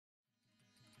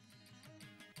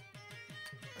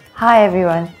Hi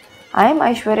everyone, I am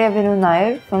Aishwarya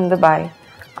Nair from Dubai.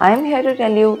 I am here to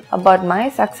tell you about my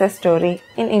success story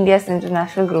in India's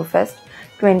International Groovefest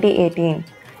 2018.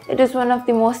 It is one of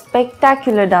the most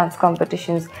spectacular dance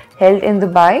competitions held in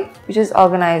Dubai, which is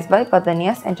organized by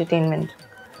Padanyaas Entertainment.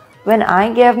 When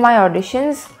I gave my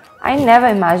auditions, I never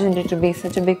imagined it to be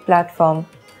such a big platform.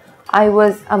 I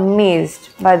was amazed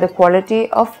by the quality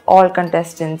of all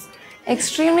contestants.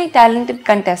 Extremely talented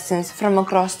contestants from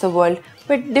across the world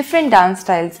with different dance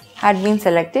styles had been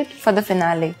selected for the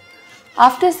finale.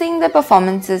 After seeing their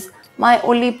performances, my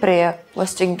only prayer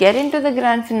was to get into the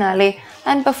grand finale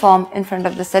and perform in front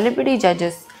of the celebrity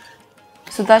judges,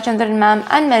 Sudha Chandran ma'am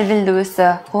and Melvin Lewis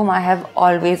sir, whom I have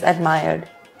always admired.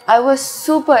 I was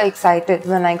super excited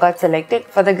when I got selected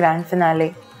for the grand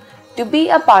finale. To be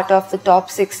a part of the top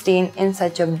 16 in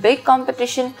such a big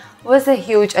competition was a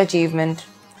huge achievement.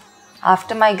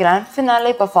 After my grand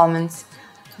finale performance,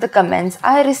 the comments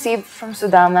I received from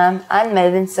Sudha ma'am and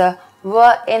Melvin sir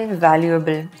were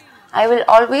invaluable. I will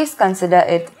always consider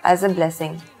it as a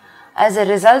blessing. As the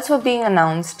results were being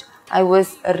announced, I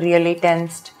was really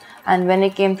tensed, and when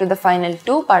it came to the final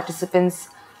two participants,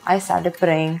 I started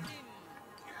praying.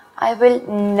 I will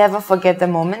never forget the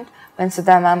moment when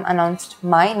Sudha ma'am announced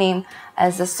my name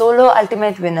as the solo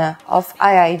ultimate winner of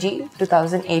IIG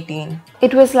 2018.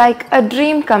 It was like a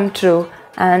dream come true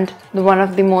and one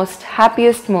of the most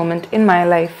happiest moments in my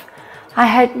life. I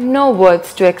had no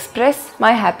words to express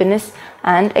my happiness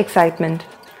and excitement.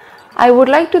 I would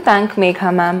like to thank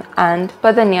Megha ma'am and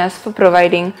Padanyaas for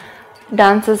providing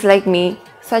dancers like me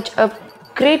such a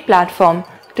great platform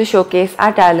to showcase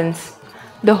our talents.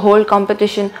 The whole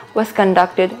competition was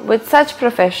conducted with such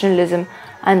professionalism,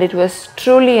 and it was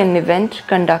truly an event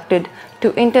conducted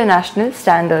to international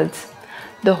standards.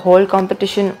 The whole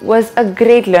competition was a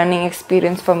great learning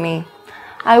experience for me.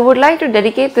 I would like to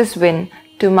dedicate this win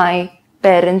to my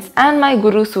parents and my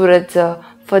Guru Suraj sir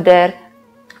for their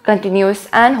continuous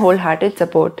and wholehearted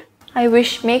support. I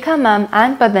wish Megha ma'am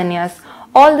and Padanyaas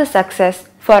all the success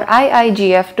for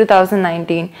IIGF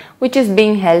 2019, which is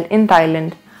being held in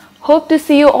Thailand. Hope to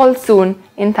see you all soon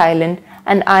in Thailand,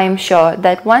 and I am sure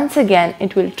that once again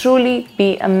it will truly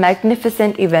be a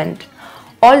magnificent event.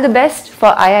 All the best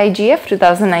for IIGF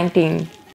 2019.